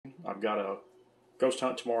I've got a ghost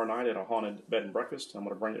hunt tomorrow night at a haunted bed and breakfast. I'm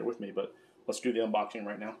going to bring it with me, but let's do the unboxing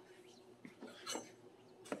right now.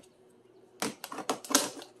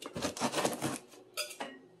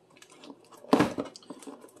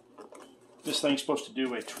 This thing's supposed to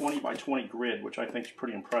do a 20 by 20 grid, which I think is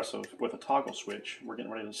pretty impressive, with a toggle switch. We're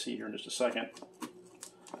getting ready to see here in just a second.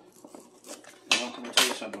 Well, let me tell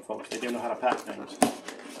you something, folks. They do know how to pack things.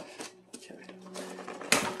 Okay.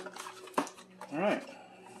 All right.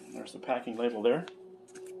 There's the packing label there.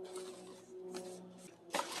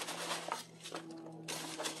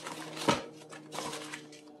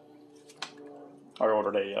 I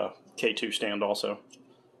ordered a K2 stand also.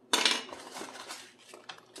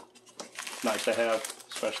 Nice to have,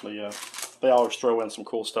 especially they always throw in some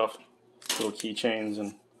cool stuff, little keychains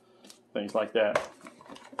and things like that.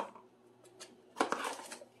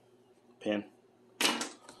 Pin.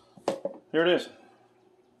 Here it is.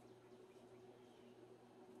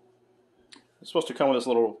 It's supposed to come with this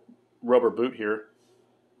little rubber boot here,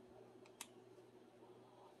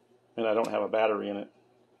 and I don't have a battery in it,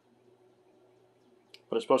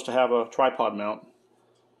 but it's supposed to have a tripod mount.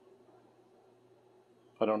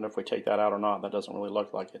 I don't know if we take that out or not. That doesn't really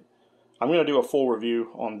look like it. I'm going to do a full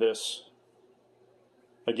review on this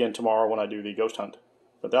again tomorrow when I do the ghost hunt.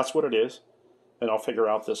 But that's what it is. And I'll figure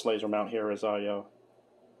out this laser mount here as I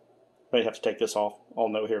may have to take this off. I'll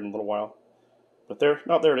know here in a little while. But there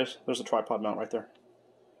it is. There's the tripod mount right there.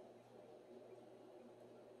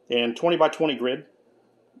 And 20 by 20 grid,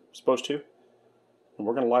 supposed to. And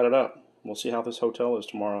we're going to light it up. We'll see how this hotel is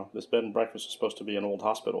tomorrow. This bed and breakfast is supposed to be an old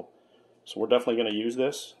hospital. So we're definitely going to use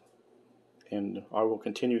this, and I will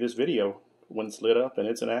continue this video when it's lit up and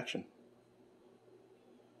it's in action.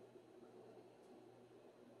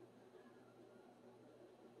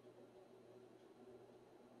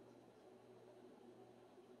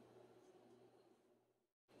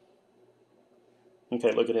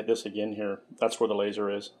 Okay, looking at this again here, that's where the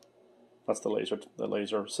laser is. That's the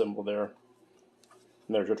laser symbol there.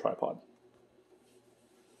 And there's your tripod.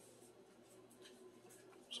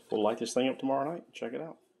 So we'll light this thing up tomorrow night. Check it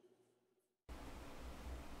out.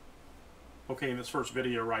 Okay, in this first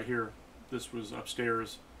video right here, this was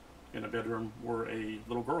upstairs in a bedroom where a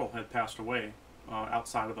little girl had passed away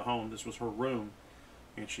outside of the home. This was her room,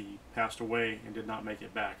 and she passed away and did not make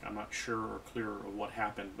it back. I'm not sure or clear of what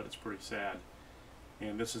happened, but it's pretty sad.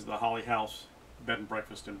 And this is the Holley House bed and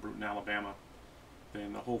breakfast in Brewton, Alabama.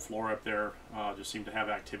 And the whole floor up there just seemed to have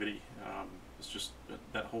activity. It's just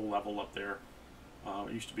that whole level up there.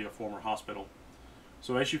 It used to be a former hospital.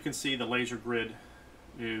 So as you can see, the LaserGrid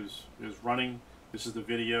is running. This is the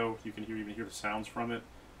video. You can even hear the sounds from it.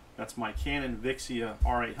 That's my Canon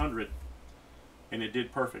HFR-800, and it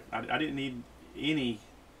did perfect. I didn't need any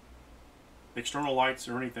external lights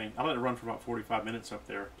or anything. I let it run for about 45 minutes up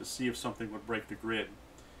there to see if something would break the grid.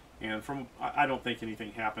 And I don't think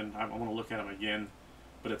anything happened. I'm going to look at them again,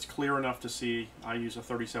 but it's clear enough to see. I use a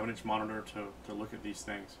 37-inch monitor to look at these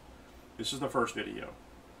things. This is the first video,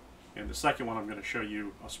 and the second one I'm going to show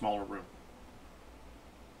you a smaller room.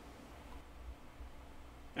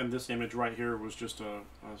 And this image right here was just a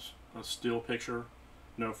still picture,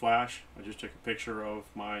 no flash. I just took a picture of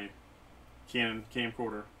my Canon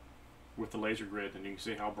camcorder with the LaserGrid, and you can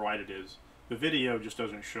see how bright it is. The video just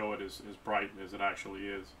doesn't show it as bright as it actually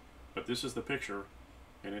is, but this is the picture,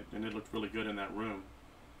 and it looked really good in that room.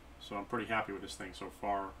 So I'm pretty happy with this thing so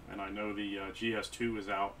far, and I know the GS2 is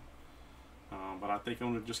out. But I think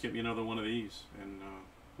I'm going to just get me another one of these, and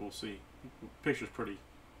we'll see. The picture's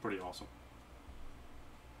pretty awesome.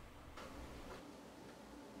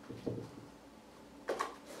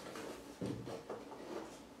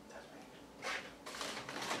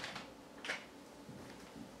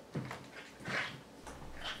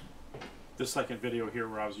 This second video here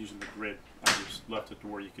where I was using the grid, I just left it to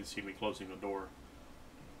where you can see me closing the door.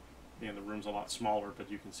 And the room's a lot smaller, but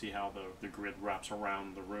you can see how the grid wraps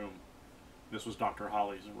around the room. This was Dr.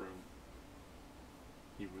 Holley's room.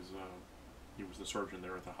 He was the surgeon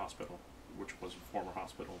there at the hospital, which was a former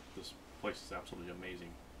hospital. This place is absolutely amazing.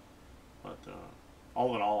 But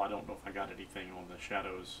all in all, I don't know if I got anything on the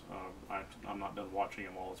shadows. I'm not done watching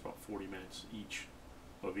them all. It's about 40 minutes each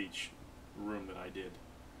of each room that I did.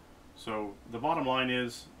 So the bottom line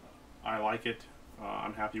is, I like it.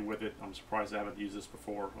 I'm happy with it. I'm surprised I haven't used this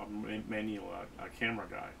before. I'm mainly a camera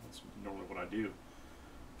guy. That's normally what I do.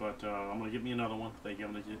 But I'm going to get me another one. They're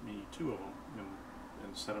going to get me 2 of them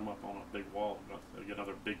and set them up on a big wall. I've got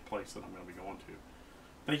another big place that I'm going to be going to.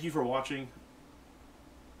 Thank you for watching.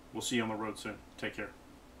 We'll see you on the road soon. Take care.